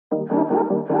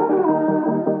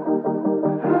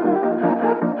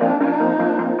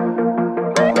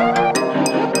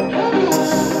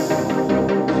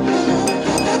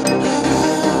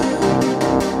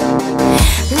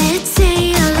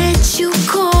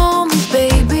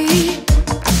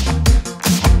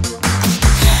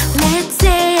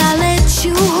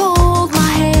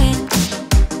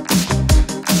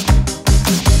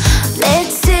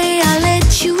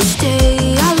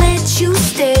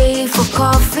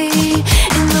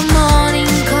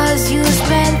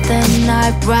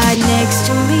Right next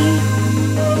to me.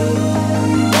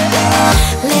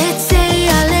 Let's say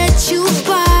I let you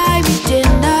buy me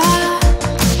dinner.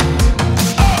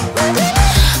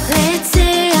 Let's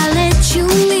say I let you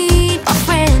meet my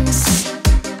friends.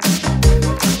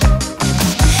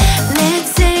 Let's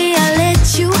say I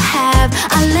let you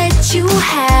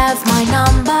have my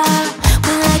number.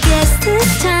 Well, I guess this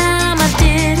time I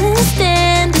didn't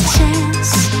stand a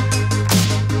chance.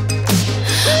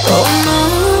 Oh no,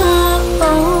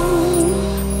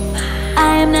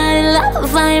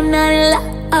 I'm not in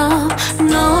love,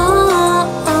 no.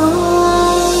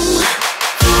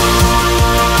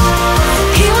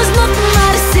 He was nothing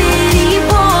but a city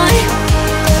boy.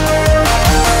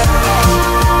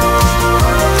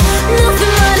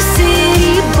 Nothing but a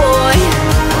city boy.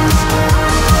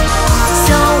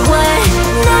 So what?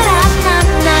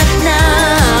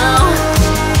 Now.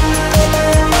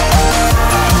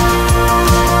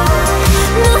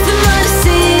 Nothing but a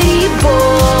city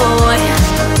boy.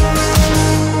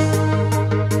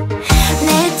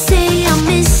 Let's say I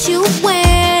miss you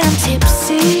when I'm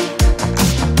tipsy.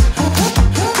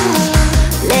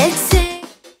 Let's say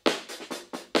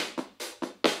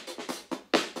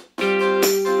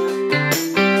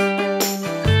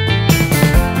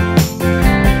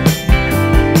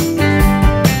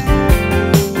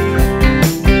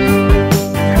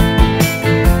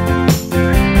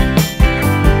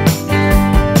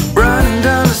running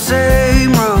down the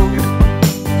same road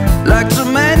like so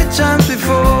many times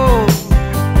before.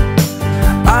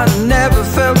 I never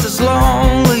felt this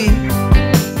lonely,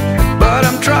 but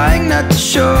I'm trying not to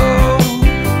show.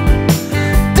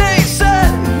 They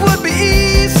said it would be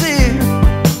easy,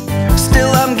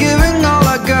 still I'm giving all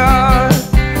I got.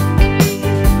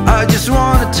 I just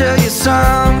wanna tell you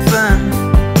something,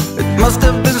 it must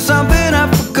have been something I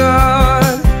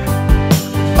forgot.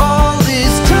 All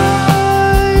this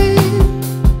time,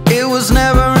 it was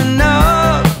never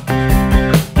enough.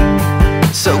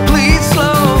 So please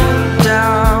slow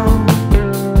down,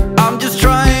 I'm just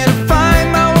trying to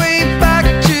find my way back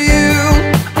to you.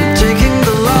 I'm taking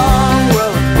the long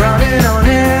road, running on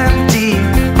empty.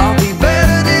 I'll be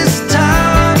better this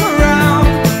time around.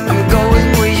 I'm going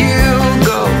where you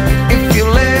go, if you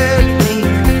let me.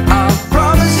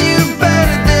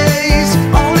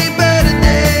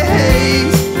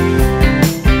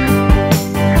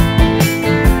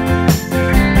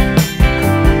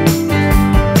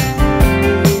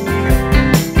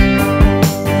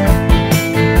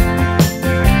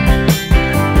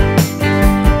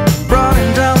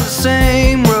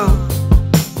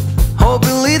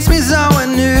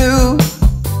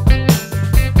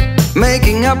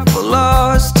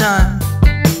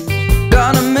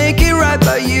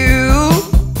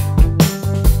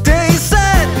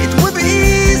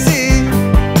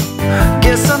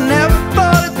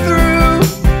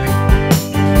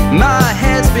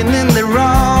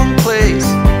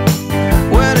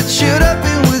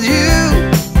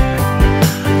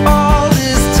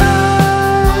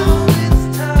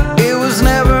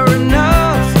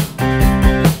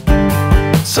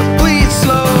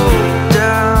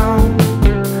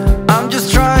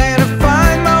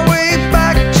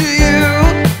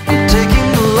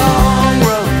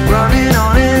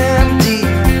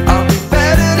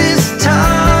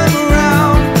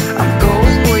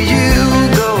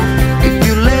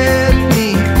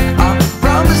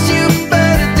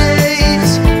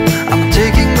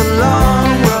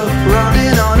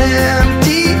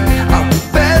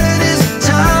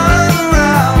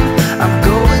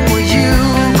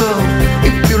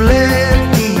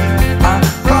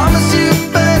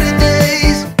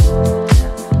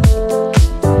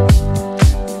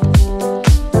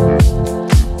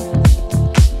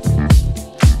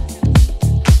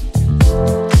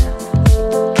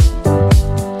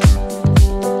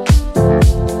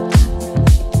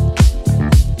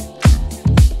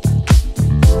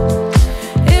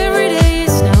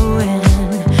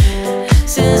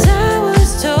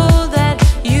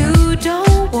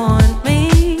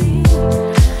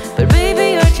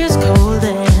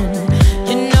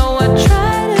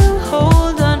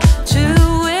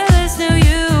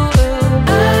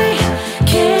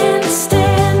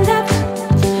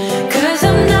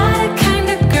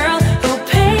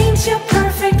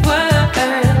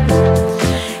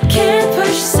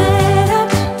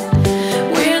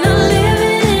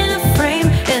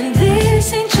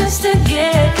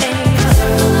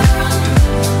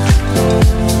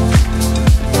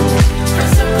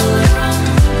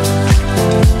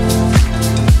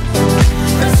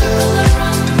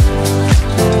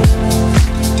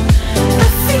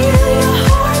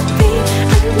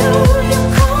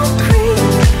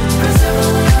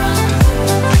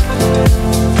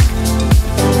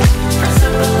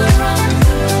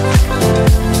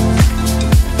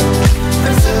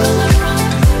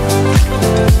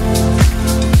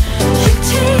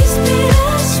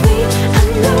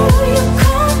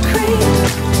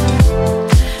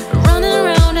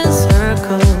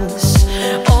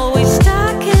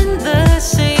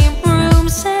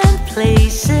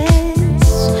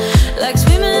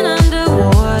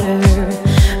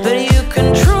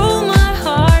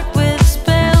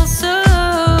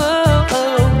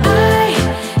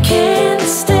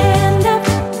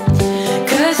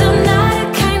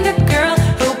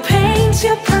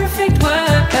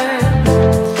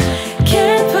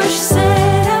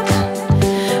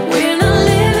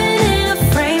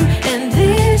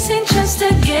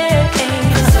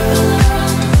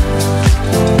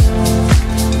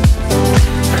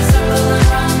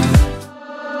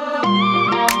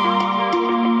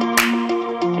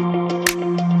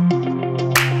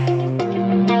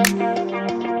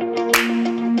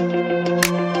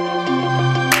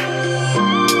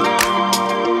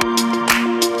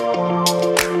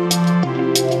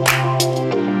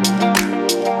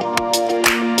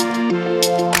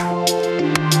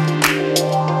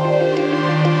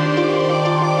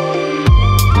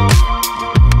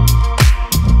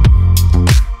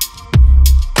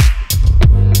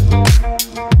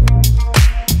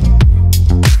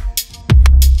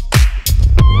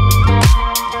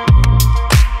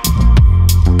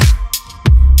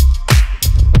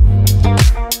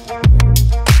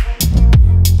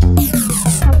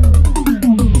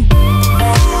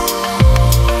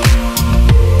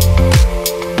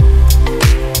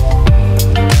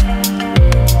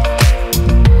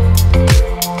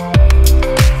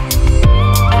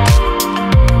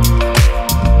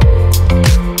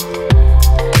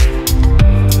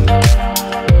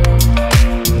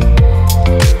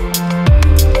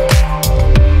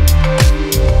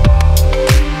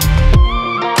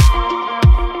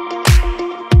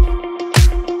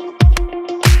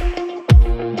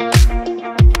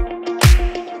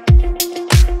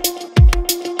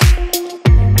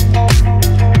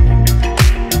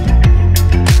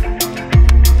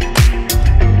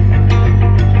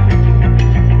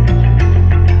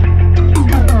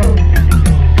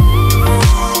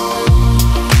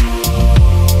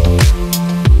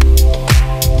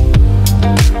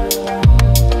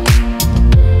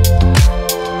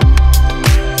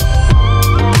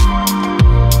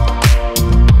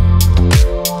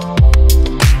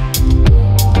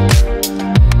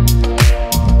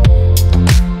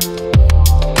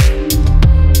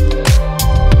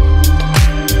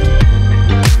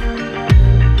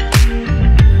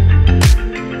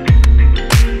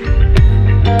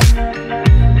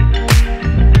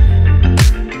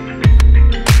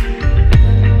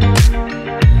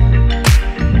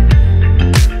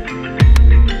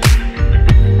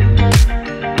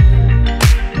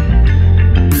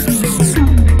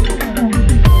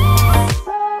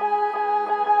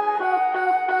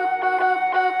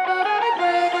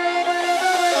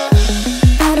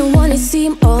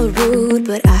 seem all rude,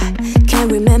 but I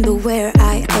can't remember where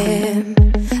I am.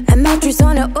 A mattress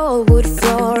on an old wood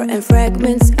floor and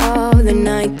fragments of the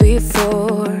night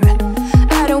before.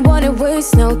 I don't wanna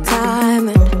waste no time,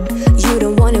 and you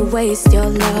don't wanna waste your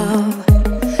love.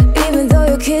 Even though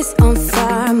your kiss on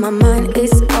fire, my mind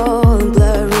is all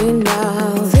blurry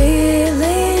now.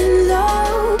 Feeling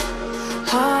low,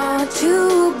 hard to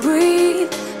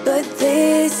breathe, but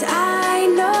this I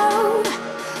know,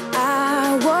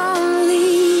 I won't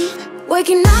leave.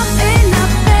 Waking up in a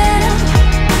bed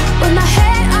with my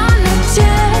head on the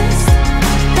chest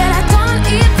that I don't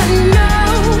even know,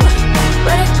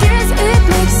 but I guess it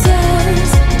makes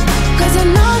sense, 'cause I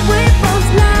know we both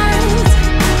lied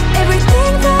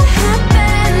everything that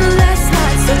happened last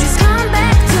night. So just come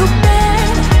back to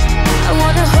bed, I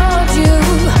wanna hold you.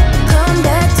 Come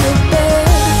back to bed.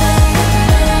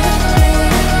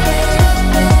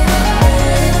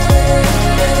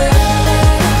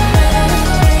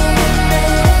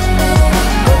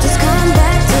 Oh, just come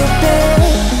back to bed.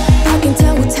 I can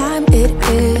tell what time it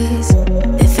is.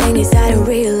 The thing is I don't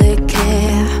really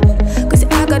care, 'cause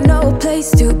I got no place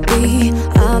to be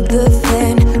other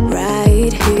than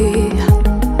right here.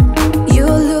 You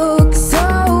look so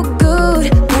good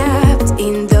wrapped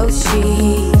in those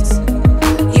sheets.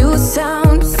 You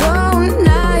sound so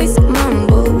nice,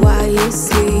 mumble while you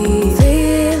sleep.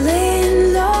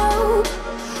 Feeling low,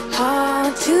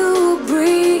 hard to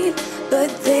breathe, but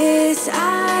this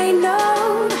I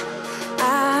know,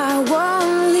 I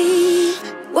won't leave.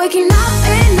 Waking up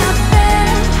in a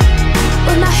bed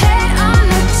with my head on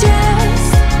the chest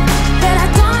that I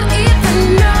don't even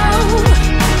know,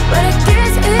 but I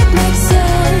guess it makes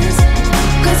sense,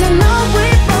 'cause I know we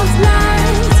both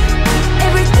lied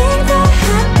everything that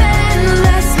happened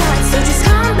last night. So just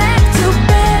come back to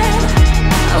bed,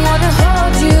 I wanna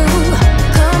hold you.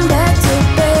 Come back to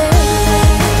bed.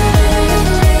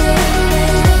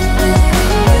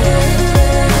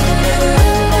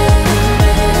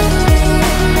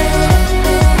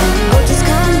 Oh, just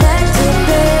come back to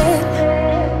bed.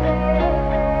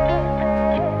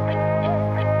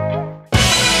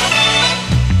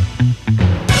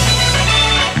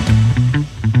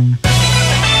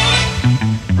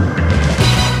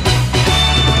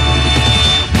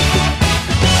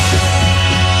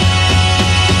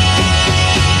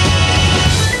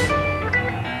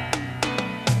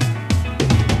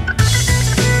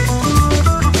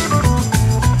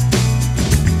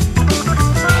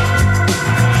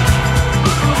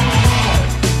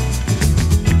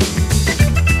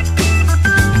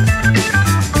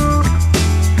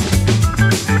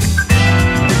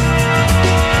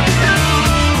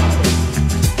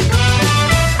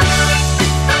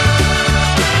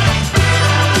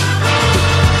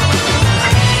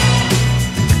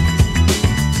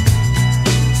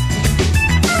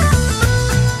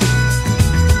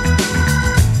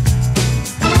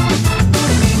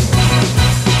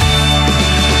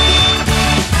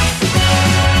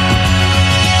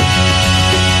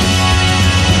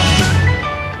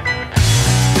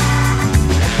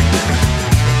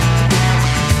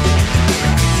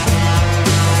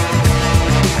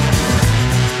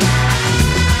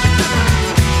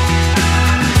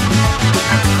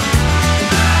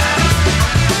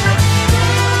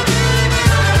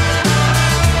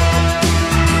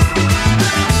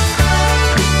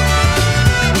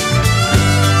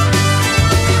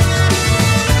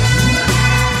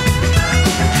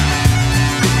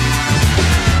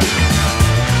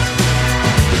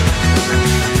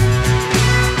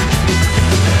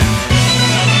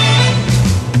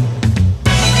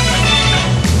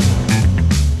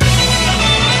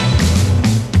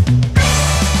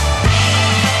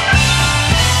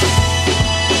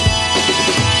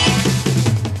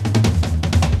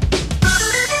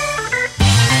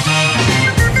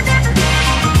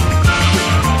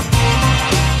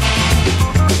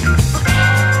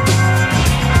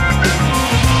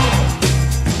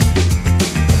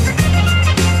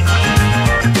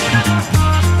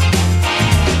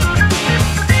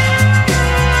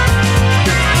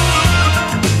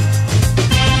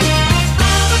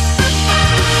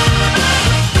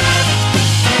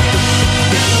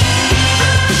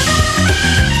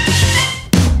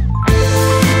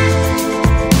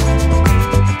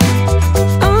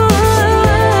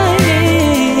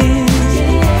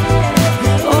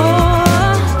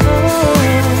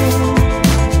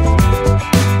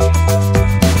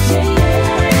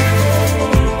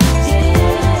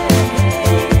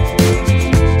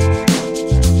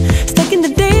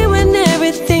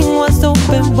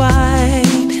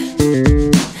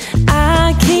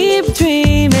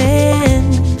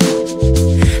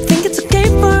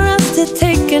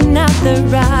 the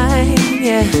ride.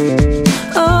 yeah.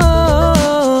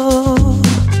 Oh,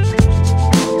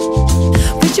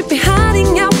 we should be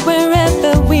hiding out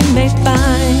wherever we may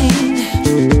find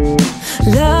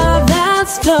love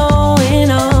that's flowing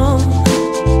on,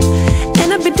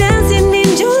 and I'll be dancing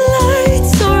in your light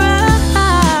so right.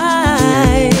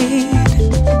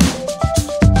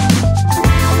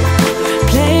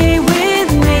 Play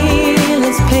with me,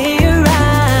 let's play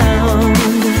around.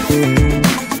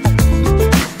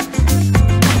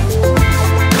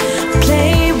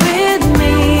 Play with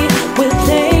me, we'll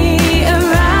play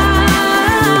around.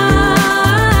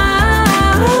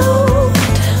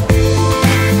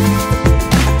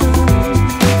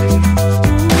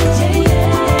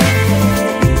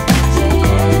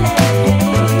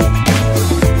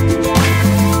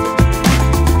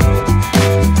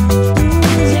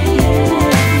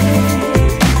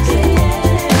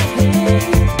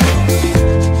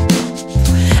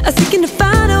 I'm seeking to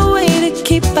find a way to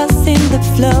keep us in the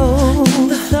flow.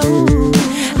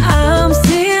 I'm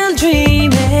still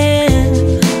dreaming.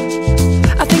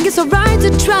 I think it's alright to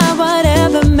try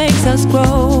whatever makes us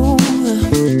grow.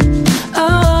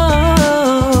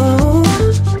 Oh,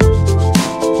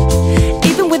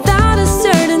 even without a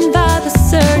certain vibe, a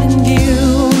certain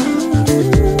view,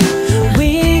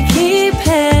 we keep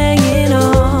hanging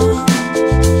on,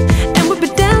 and we'll be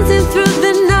dancing through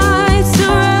the night so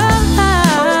right.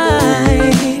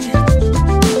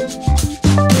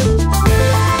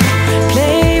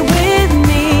 Play with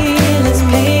me, let's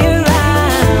play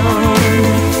around.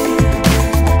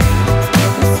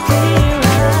 Let's play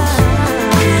around.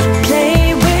 Play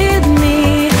with me,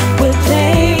 we'll play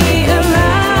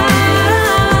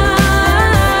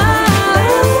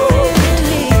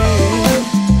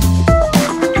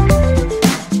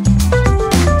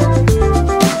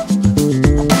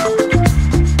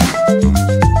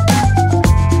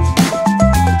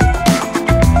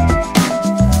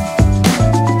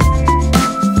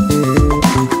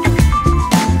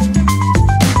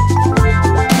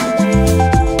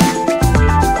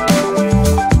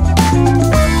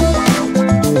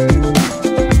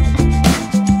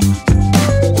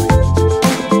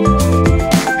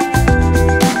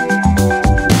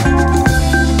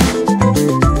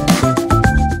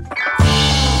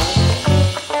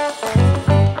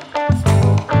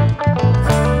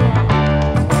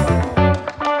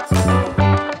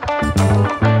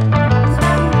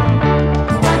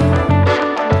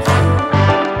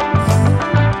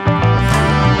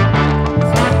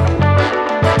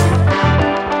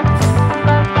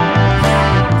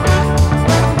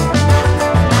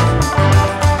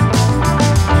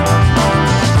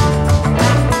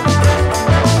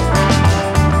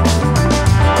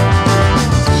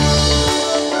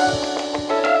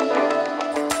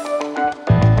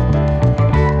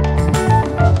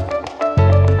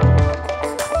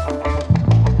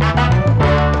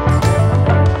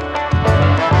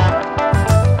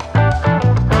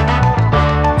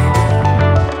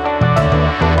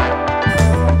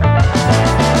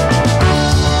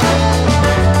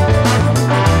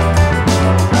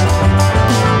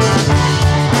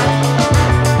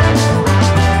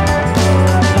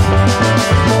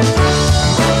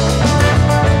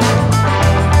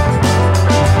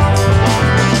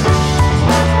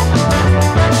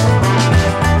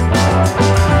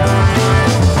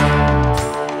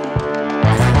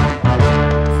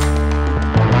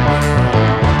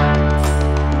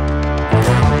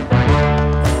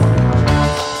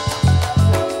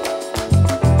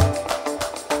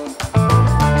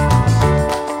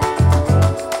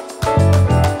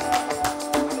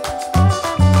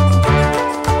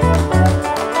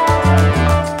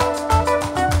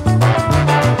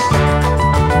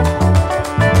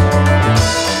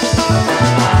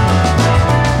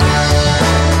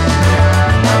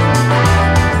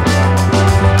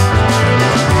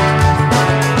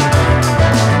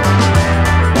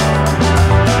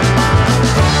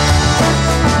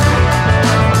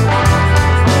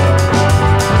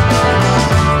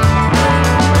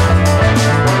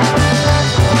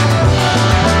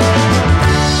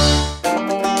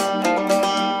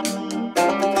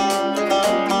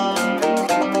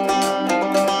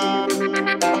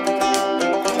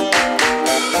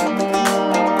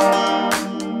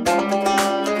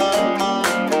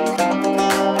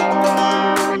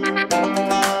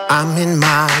I'm in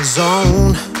my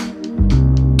zone,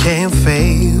 can't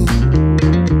fail.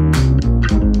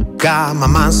 Got my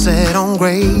mindset on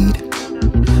grade,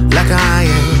 like I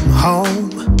am home,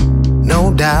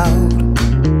 no doubt.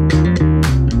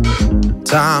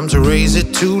 Time to raise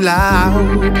it too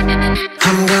loud.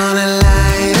 I'm gonna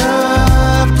light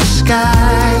up the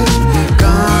sky,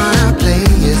 gonna play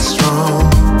it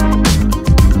strong.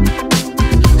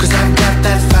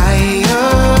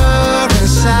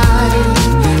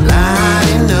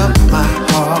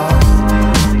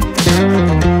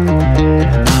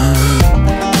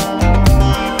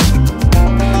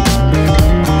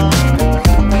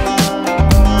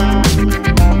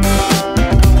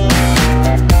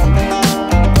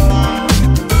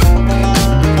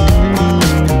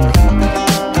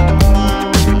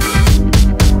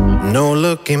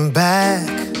 back,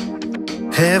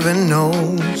 heaven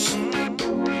knows.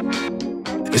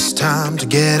 It's time to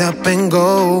get up and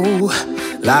go.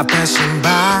 Life passing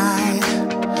by,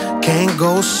 can't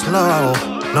go slow,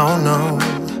 no, no.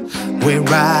 We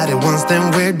ride it once, then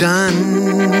we're done.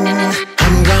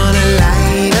 I'm gonna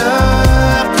light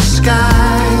up the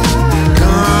sky,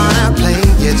 gonna play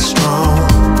it strong.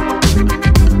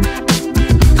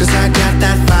 'Cause I got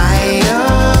that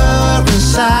fire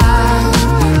inside,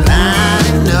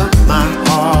 lighting up my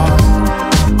heart.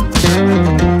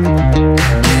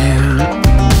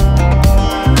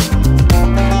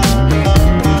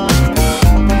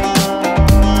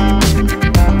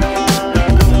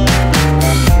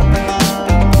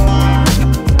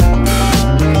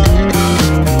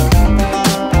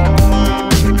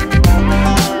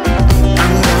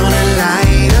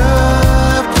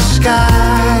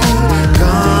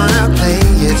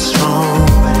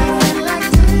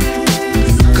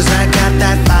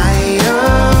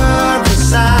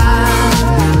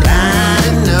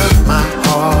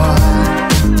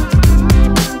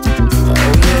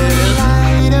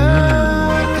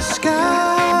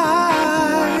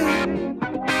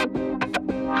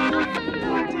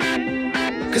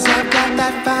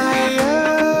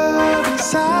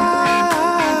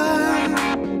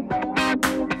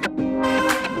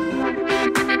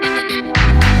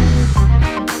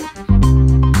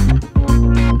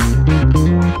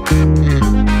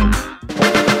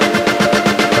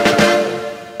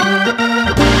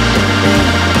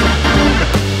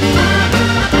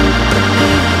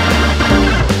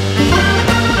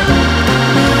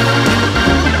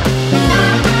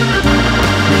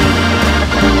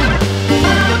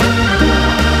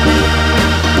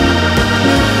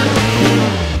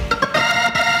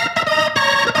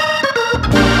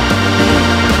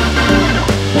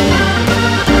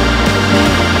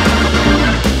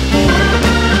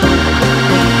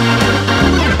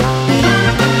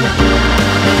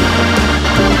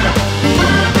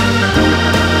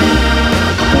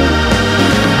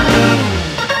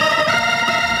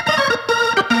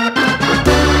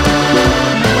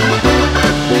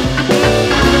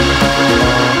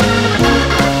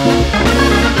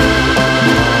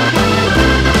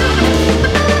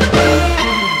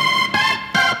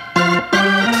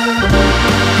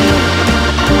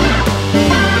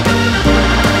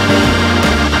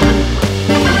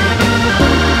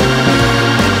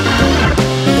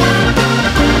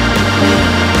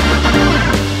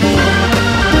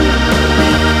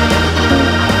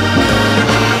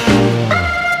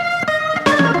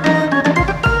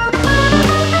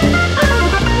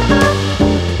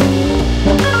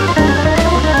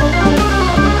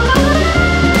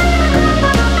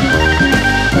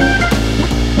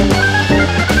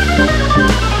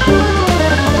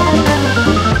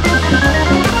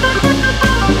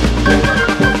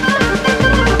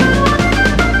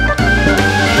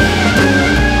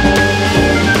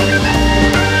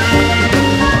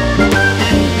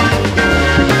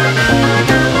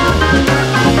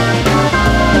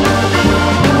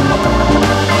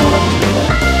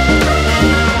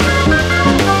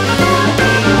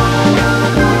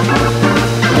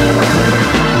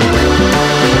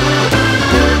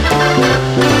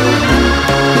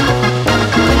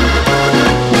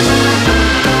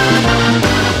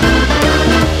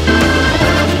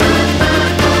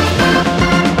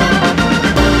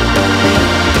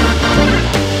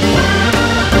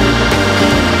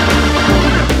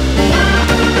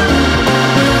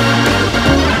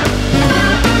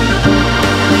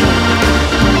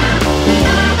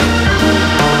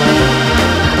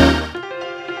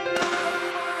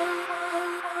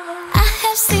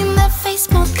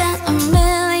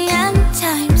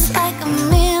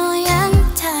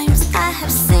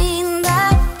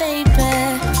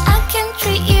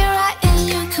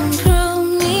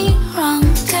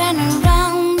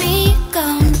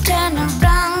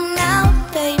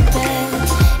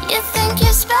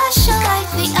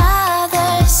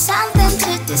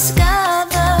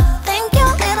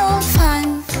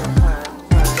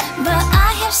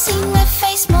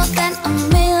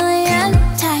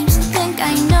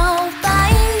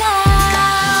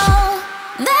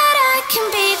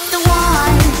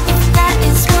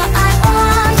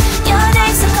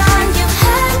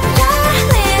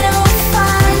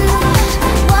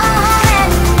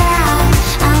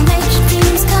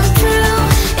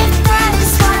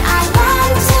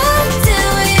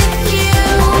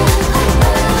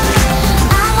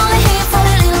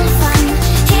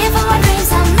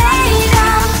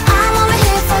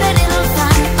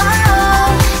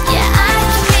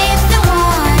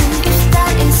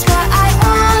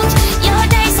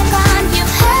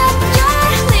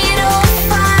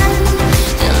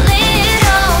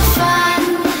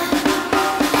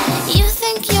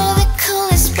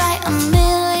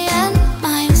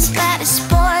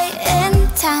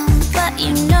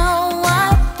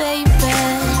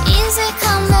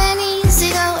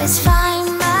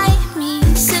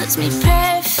 fits me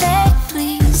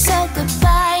perfectly. So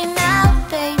goodbye now,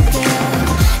 baby.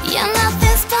 You're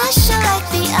nothing special like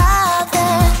the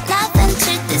other, nothing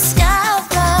to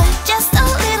discover, just a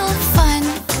little fun.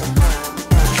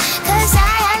 'Cause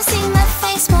I have seen my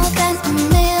face more than a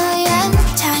million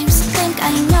times. Think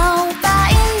I know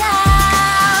by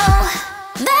now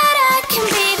that I can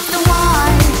be the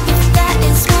one, if that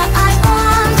is what I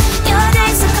want. Your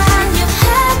days are gone, you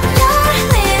had your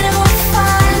little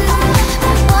fun.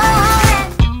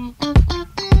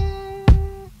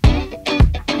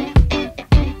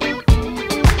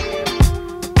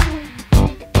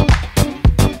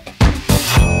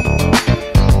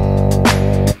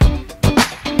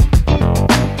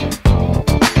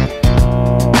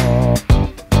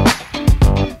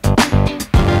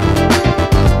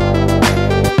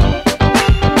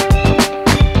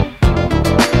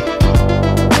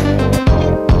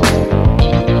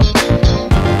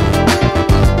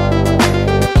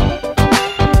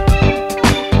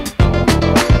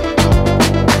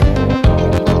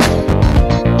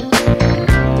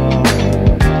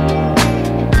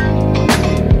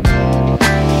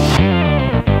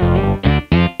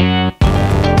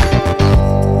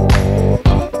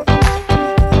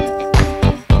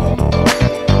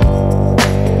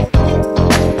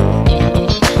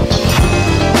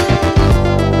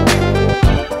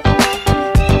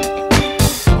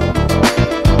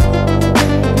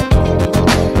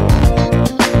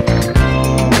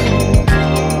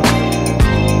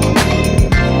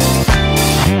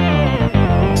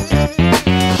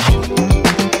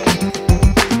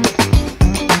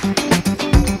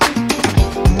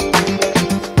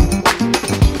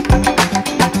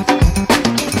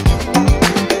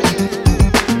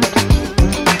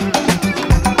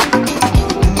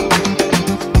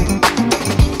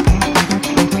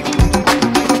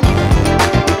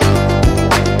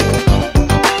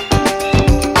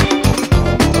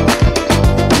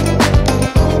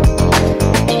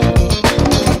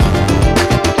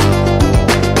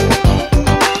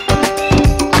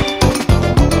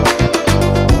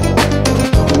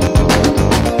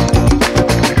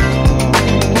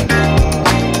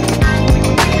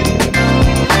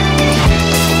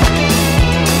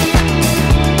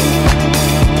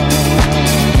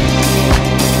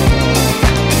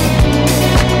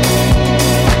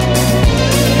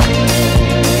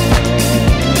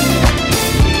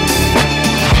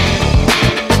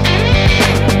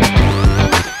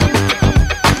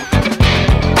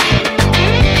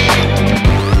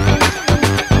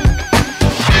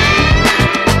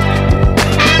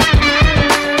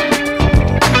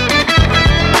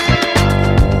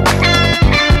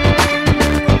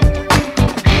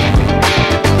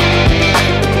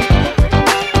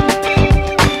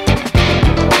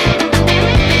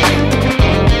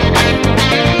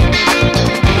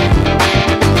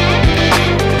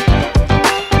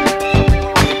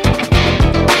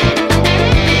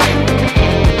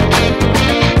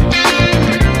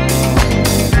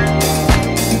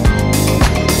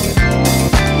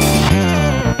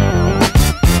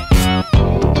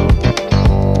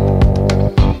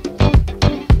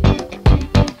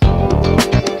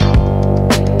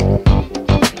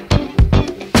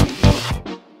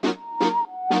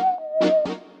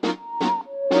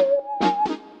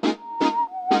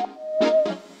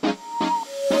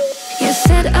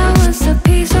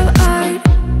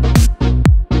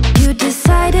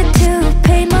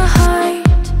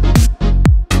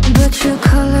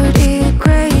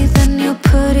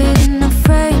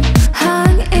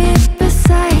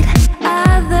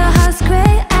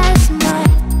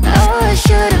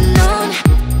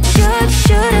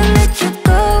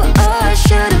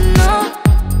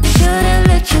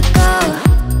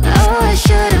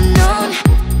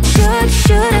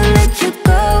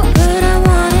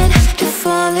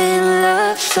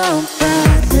 so bad.